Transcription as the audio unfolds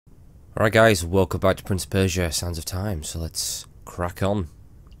Alright guys, welcome back to Prince of Persia, Sands of Time, so let's crack on.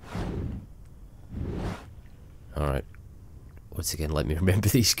 Alright, once again let me remember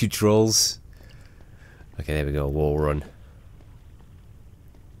these controls. Okay, there we go, wall run.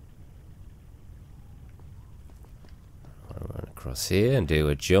 I'll run across here and do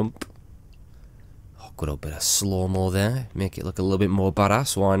a jump. Oh, good old bit of slow-mo there, make it look a little bit more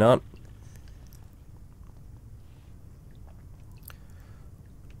badass, why not?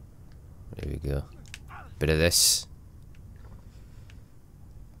 There we go. Bit of this.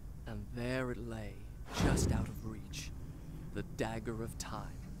 And there it lay, just out of reach. The Dagger of Time.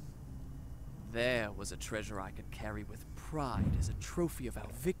 There was a treasure I could carry with pride as a trophy of our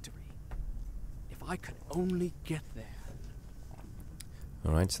victory. If I could only get there.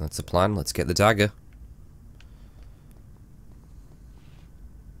 Alright, so that's the plan. Let's get the dagger.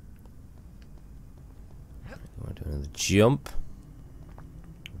 We'll do another jump.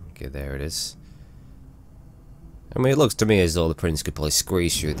 Okay, there it is. I mean, it looks to me as though the prince could probably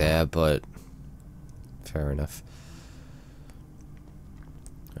squeeze through there, but fair enough.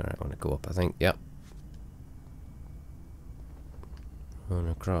 Alright, I want to go up, I think. Yep. Run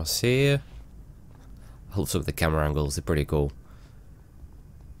across here. I love some of the camera angles, they're pretty cool.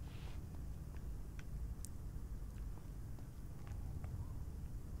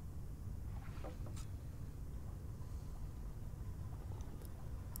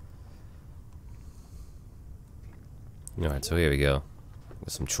 Alright, so here we go.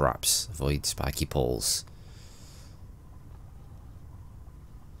 With some traps. Avoid spiky poles.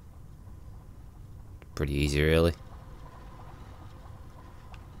 Pretty easy, really.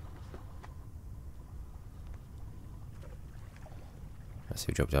 As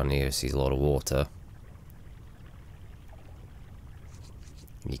we drop down here, sees a lot of water.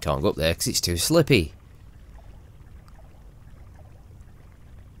 And you can't go up there because it's too slippy.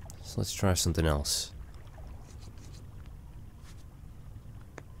 So let's try something else.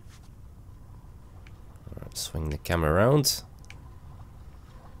 Swing the camera around. As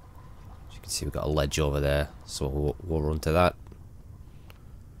you can see, we've got a ledge over there, so we'll run to that.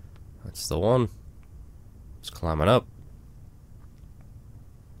 That's the one. Just climbing up.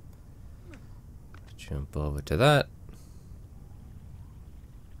 Jump over to that.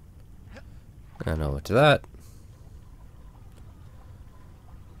 And over to that.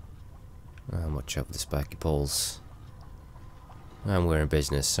 And watch out for the spiky poles. And we're in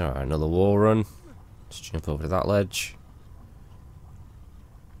business. Alright, another wall run. Let's jump over to that ledge.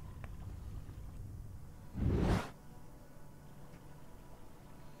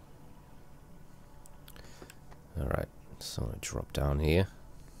 Alright, so I'm going to drop down here.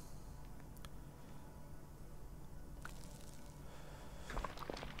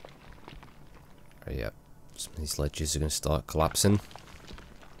 Yep, some of these ledges are going to start collapsing.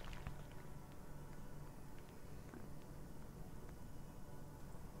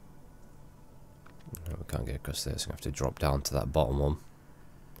 Can't get across there, so I'm going to have to drop down to that bottom one.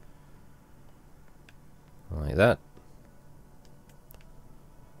 Like that.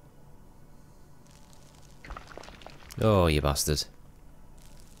 Oh, you bastard.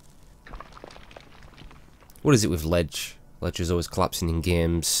 What is it with ledge? Ledge is always collapsing in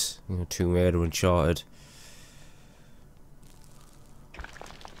games. You know, Tomb Raider, Uncharted.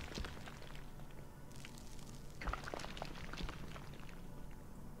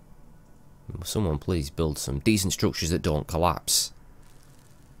 Someone please build some decent structures that don't collapse.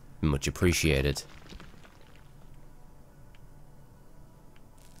 Much appreciated.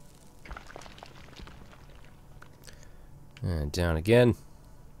 And down again.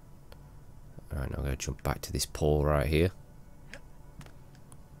 Alright, now I'm going to jump back to this pole right here.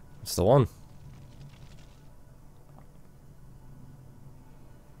 That's the one.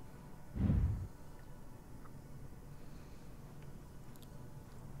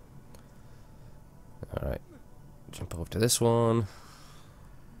 Alright, jump over to this one.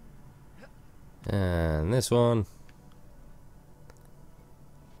 And this one.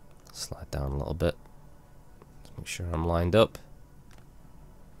 Slide down a little bit. Let's make sure I'm lined up.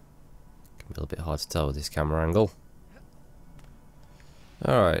 Can be a little bit hard to tell with this camera angle.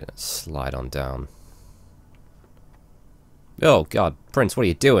 Alright, let's slide on down. Oh god, Prince, what are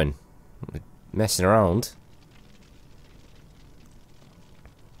you doing? We're messing around.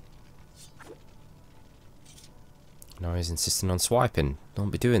 Now he's insisting on swiping. Don't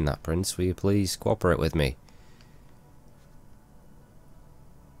be doing that, Prince. Will you please cooperate with me?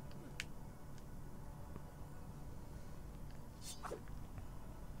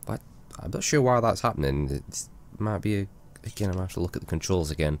 But I'm not sure why that's happening. It might be again. I'm gonna have to look at the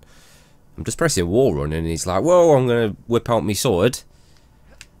controls again. I'm just pressing wall run and he's like, "Whoa! I'm gonna whip out my sword."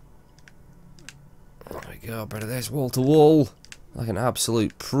 we go, brother. There's wall to wall. Like an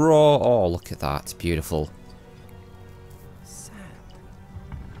absolute pro. Oh, look at that. It's beautiful. Sand.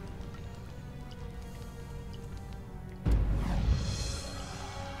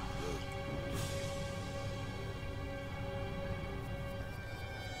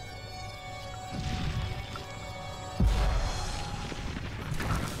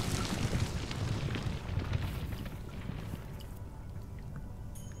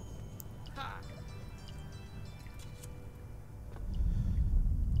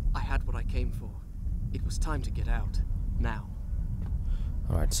 I had what I came for. It was time to get out. Now.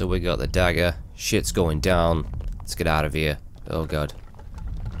 Alright, so we got the dagger. Shit's going down. Let's get out of here. Oh god.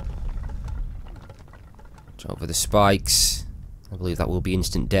 Jump for the spikes. I believe that will be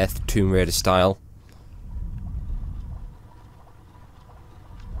instant death, Tomb Raider style.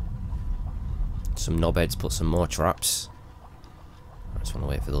 Some knobheads put some more traps. I just want to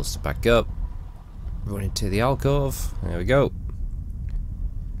wait for those to back up. Run into the alcove. There we go.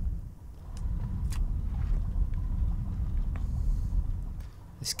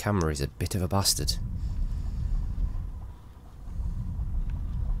 This camera is a bit of a bastard.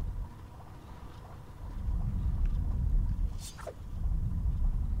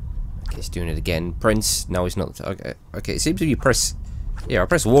 Okay, he's doing it again. Prince, no he's not. Okay, okay. It seems if you press... Yeah, I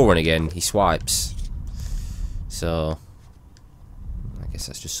press wall run again, he swipes. So... I guess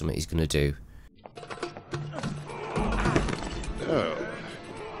that's just something he's gonna do. Oh.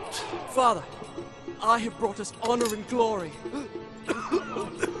 Father, I have brought us honor and glory.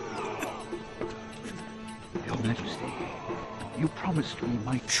 Your Majesty, you promised me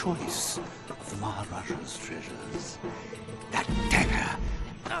my choice of the Maharaja's treasures. That dagger.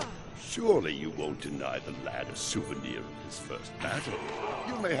 Surely you won't deny the lad a souvenir of his first battle.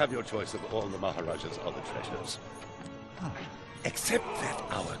 You may have your choice of all the Maharaja's other treasures. Oh. Except that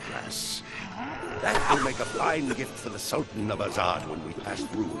hourglass. That will make a fine gift for the Sultan of Azad when we pass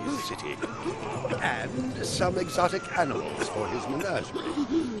through his city. And some exotic animals for his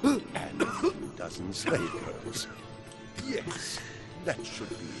menagerie. And a few dozen slave girls. Yes, that should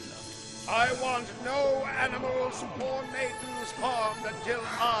be enough. I want no animals or maidens harmed until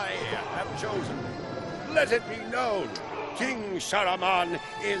I have chosen. Let it be known, King Shahraman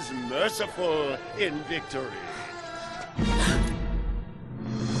is merciful in victory.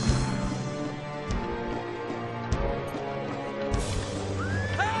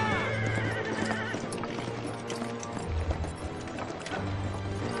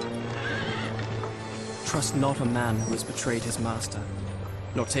 Trust not a man who has betrayed his master,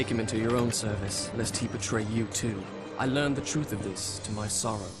 nor take him into your own service, lest he betray you too. I learned the truth of this to my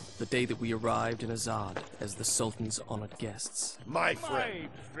sorrow, the day that we arrived in Azad as the Sultan's honored guests. My friend.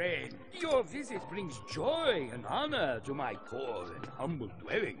 My friend, your visit brings joy and honor to my poor and humble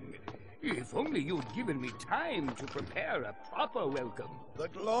dwelling. If only you'd given me time to prepare a proper welcome. The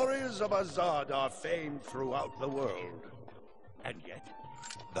glories of Azad are famed throughout the world. And yet,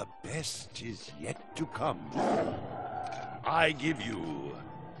 the best is yet to come. I give you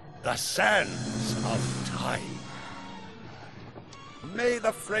the Sands of Time. May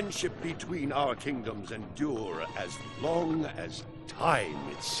the friendship between our kingdoms endure as long as time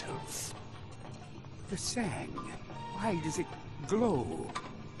itself. The sand, why does it glow?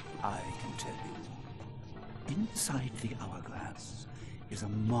 I can tell you. Inside the hourglass is a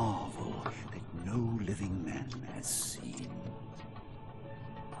marvel that no living man has seen.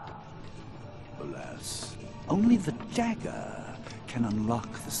 Alas, only the dagger can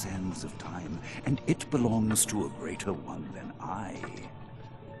unlock the sands of time, and it belongs to a greater one than I.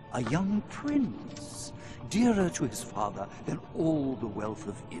 A young prince, dearer to his father than all the wealth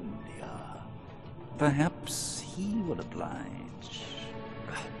of India. Perhaps he will oblige.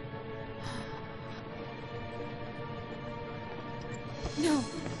 No.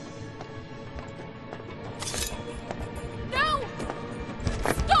 No!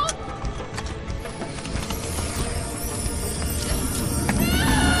 Stop!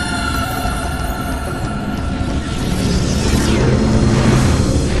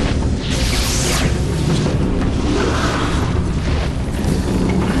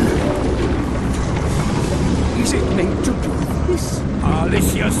 Is it meant to do this?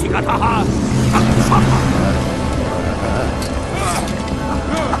 Alicia Sigataha!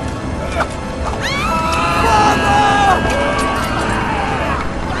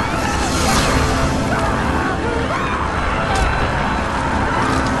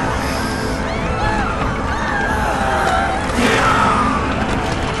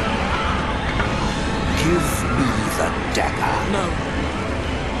 Give me the dagger. No,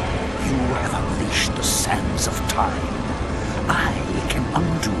 You have unleashed the sands of time. I can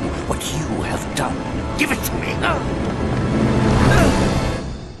undo what you have done. Give it to me!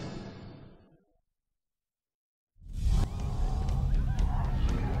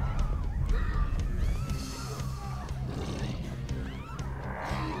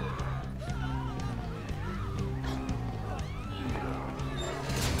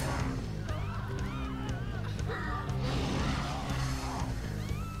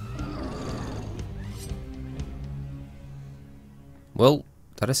 Well,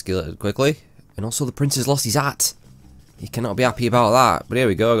 that escalated quickly. And also the prince has lost his hat. He cannot be happy about that. But here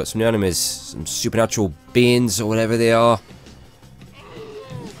we go, got some new enemies. Some supernatural beings or whatever they are.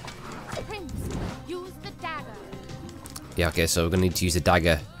 Prince, use the dagger. Yeah, okay, so we're going to need to use the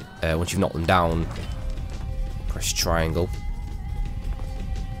dagger. Once you've knocked them down, press triangle.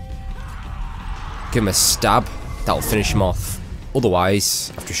 Give them a stab. That'll finish them off.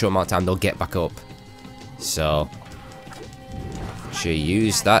 Otherwise, after a short amount of time, they'll get back up. So, she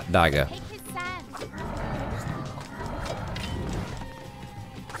used that dagger. Take his sand.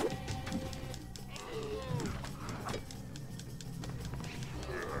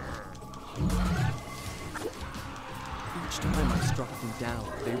 Each time I struck them down,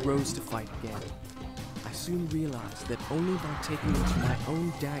 they rose to fight again. I soon realized that only by taking into my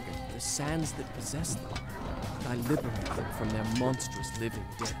own dagger the sands that possess them, could I liberate them from their monstrous living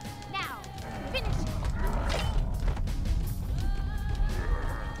death. Now, finish it.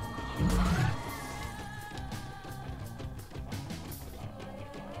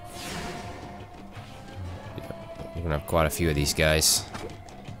 We're gonna have quite a few of these guys.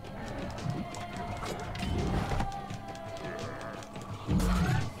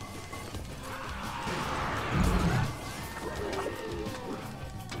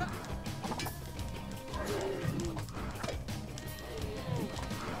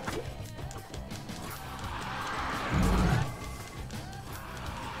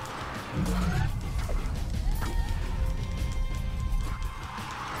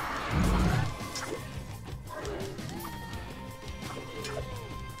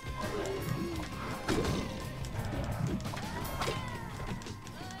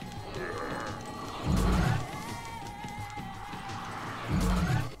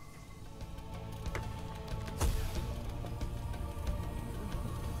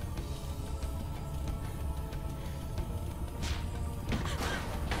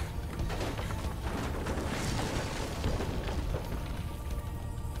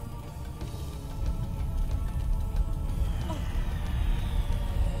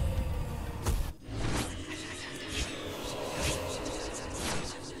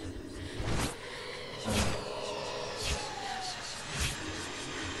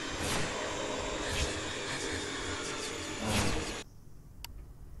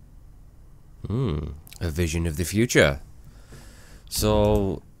 A vision of the future.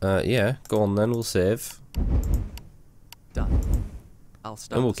 So, yeah, go on then, we'll save. Done. I'll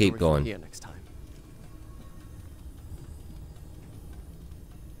start And we'll the story keep from going. here next time.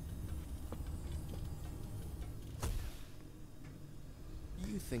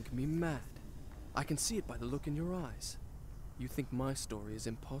 You think me mad. I can see it by the look in your eyes. You think my story is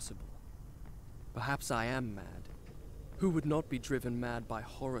impossible. Perhaps I am mad. Who would not be driven mad by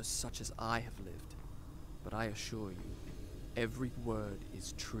horrors such as I have lived? But I assure you, every word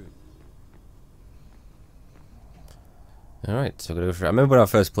is true. Alright, so I'm gonna go for it. I remember when I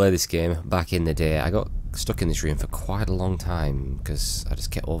first played this game back in the day, I got stuck in this room for quite a long time because I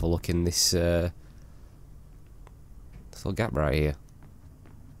just kept overlooking this, this little gap right here.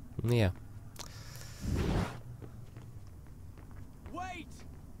 Yeah. Wait!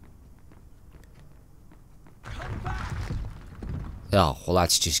 Come back! Oh, well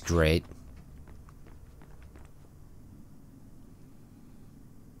that's just great.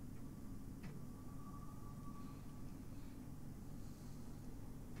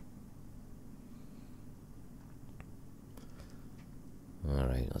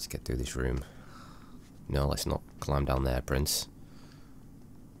 Alright, let's get through this room. No, let's not climb down there, Prince.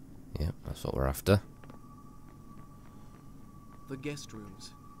 Yeah, that's what we're after. The guest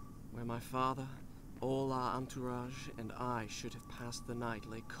rooms, where my father, all our entourage, and I should have passed the night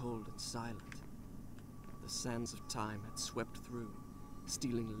lay cold and silent. The sands of time had swept through,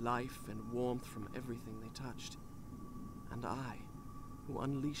 stealing life and warmth from everything they touched. And I, who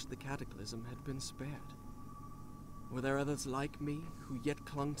unleashed the cataclysm, had been spared. Were there others like me, who yet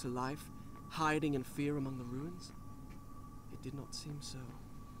clung to life, hiding in fear among the ruins? It did not seem so.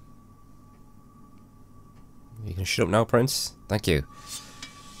 You can shut up now, Prince. Thank you.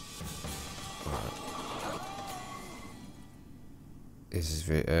 This is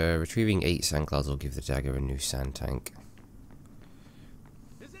retrieving 8 sand clouds will give the dagger a new sand tank.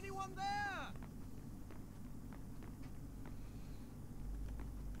 Is anyone there?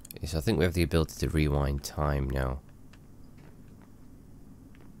 Yes, I think we have the ability to rewind time now.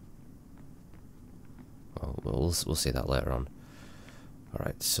 Oh, we'll see that later on.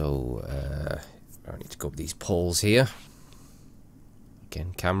 Alright, so I need to go up these poles here.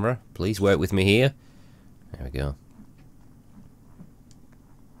 Again, camera, please work with me here. There we go.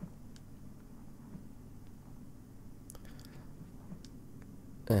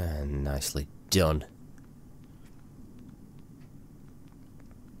 And nicely done.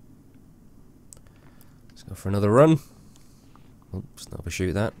 Let's go for another run. Oops, not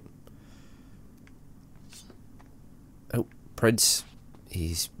overshoot that. Oh, Prince.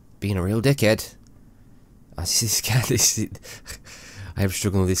 He's being a real dickhead. I see this guy. I have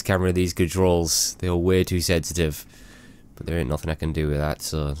struggled with this camera and these controls. They are way too sensitive. But there ain't nothing I can do with that,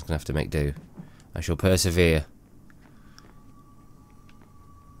 so I'm just gonna have to make do. I shall persevere.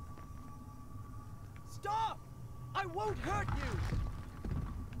 Stop! I won't hurt you!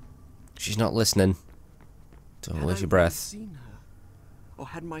 She's not listening. Don't lose your breath. Seen her, or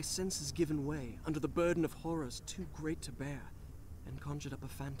had my senses given way under the burden of horrors too great to bear, and conjured up a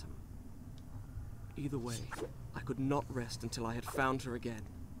phantom? Either way, I could not rest until I had found her again.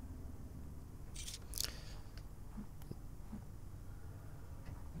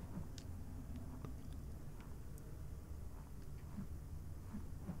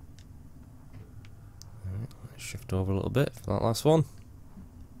 Alright, let's shift over a little bit for that last one.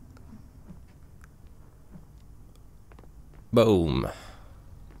 Boom.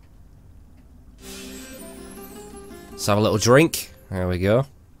 Let's have a little drink. There we go.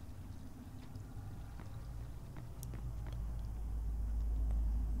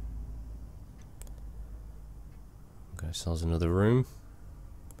 Got ourselves another room.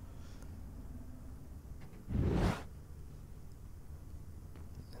 And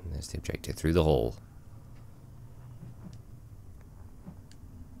there's the objective through the hole.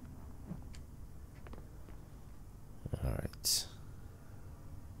 Alright.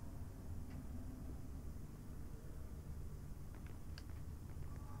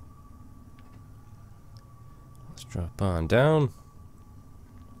 Let's drop on down.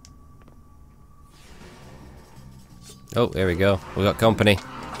 Oh, there we go. We got company.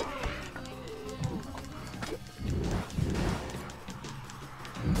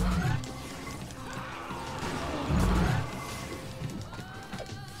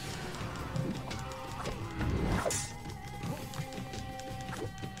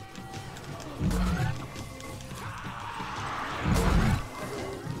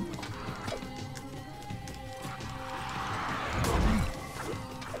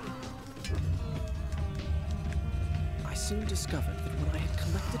 I soon discovered that when I had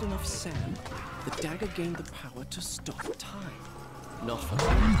collected enough sand, the dagger gained the power to stop time. Not for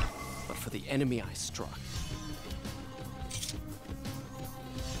me, but for the enemy I struck.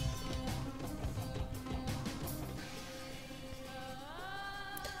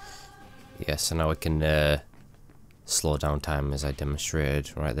 Yes, so now we can slow down time as I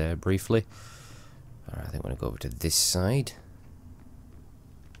demonstrated right there briefly. Alright, I think I'm going to go over to this side.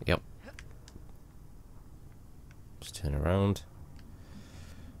 Yep. Just turn around.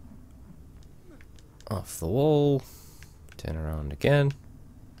 Off the wall. Turn around again.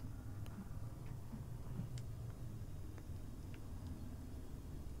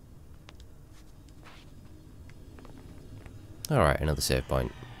 Alright, another save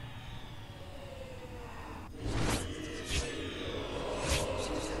point.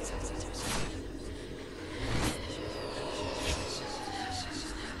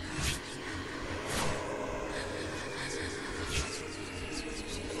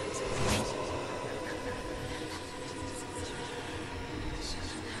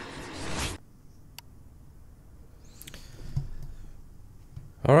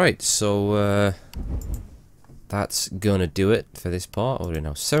 Alright, so that's gonna do it for this part. We're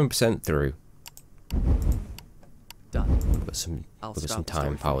now 7% through. Done. We've got some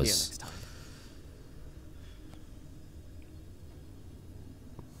time powers.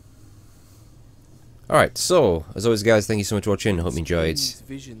 Alright, so as always guys, thank you so much for watching. I hope you enjoyed.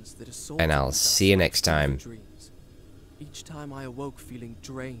 And I'll see you next time. Each time I awoke feeling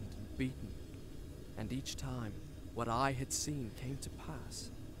drained and beaten. And each time what I had seen came to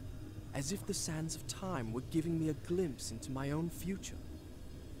pass. As if the sands of time were giving me a glimpse into my own future.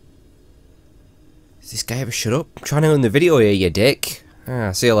 Does this guy ever shut up? I'm trying to end the video here, you dick.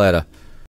 See you later.